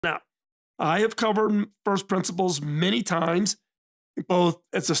I have covered first principles many times, both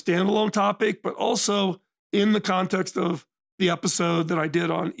as a standalone topic, but also in the context of the episode that I did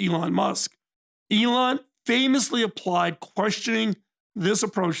on Elon Musk. Elon famously applied questioning this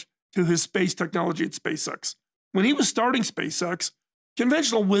approach to his space technology at SpaceX. When he was starting SpaceX,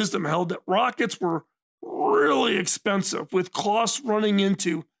 conventional wisdom held that rockets were really expensive, with costs running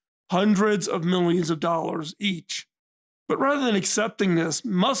into hundreds of millions of dollars each. But rather than accepting this,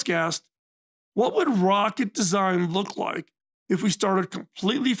 Musk asked, what would rocket design look like if we started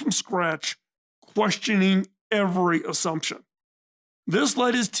completely from scratch, questioning every assumption? This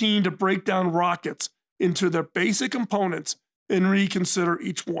led his team to break down rockets into their basic components and reconsider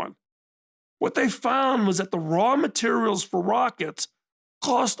each one. What they found was that the raw materials for rockets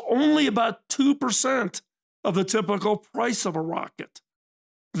cost only about 2% of the typical price of a rocket.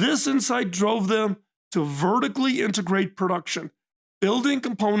 This insight drove them to vertically integrate production, building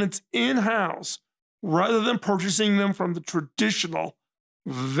components in-house rather than purchasing them from the traditional,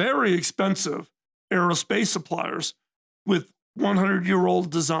 very expensive aerospace suppliers with 100-year-old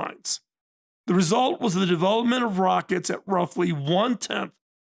designs. The result was the development of rockets at roughly 1/10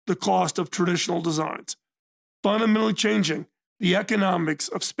 the cost of traditional designs, fundamentally changing the economics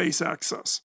of space access.